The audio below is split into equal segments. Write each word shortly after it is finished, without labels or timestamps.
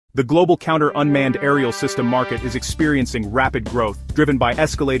The global counter-unmanned aerial system market is experiencing rapid growth, driven by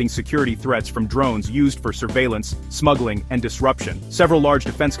escalating security threats from drones used for surveillance, smuggling, and disruption. Several large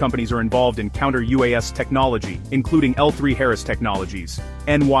defense companies are involved in counter-UAS technology, including L3Harris Technologies,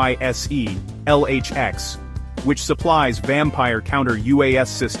 NYSE, LHX, which supplies Vampire counter-UAS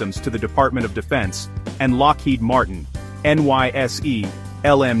systems to the Department of Defense, and Lockheed Martin, NYSE,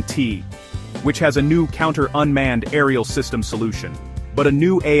 LMT, which has a new counter-unmanned aerial system solution. But a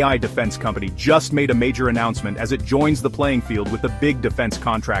new AI defense company just made a major announcement as it joins the playing field with the big defense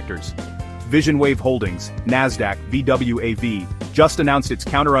contractors. VisionWave Holdings, Nasdaq, VWAV, just announced its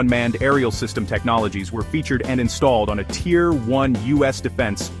counter-unmanned aerial system technologies were featured and installed on a Tier 1 U.S.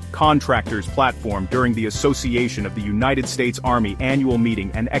 defense contractors platform during the Association of the United States Army annual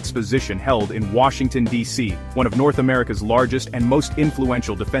meeting and exposition held in Washington, D.C., one of North America's largest and most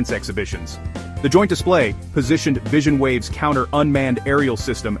influential defense exhibitions. The joint display positioned VisionWave's counter-unmanned aerial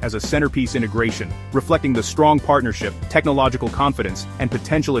system as a centerpiece integration, reflecting the strong partnership, technological confidence, and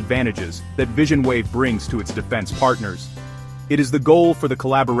potential advantages that VisionWave brings to its defense partners. It is the goal for the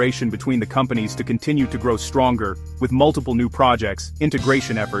collaboration between the companies to continue to grow stronger, with multiple new projects,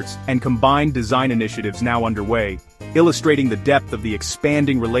 integration efforts, and combined design initiatives now underway, illustrating the depth of the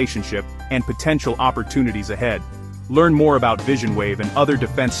expanding relationship and potential opportunities ahead. Learn more about VisionWave and other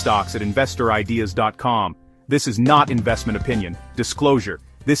defense stocks at investorideas.com. This is not investment opinion. Disclosure: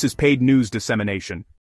 this is paid news dissemination.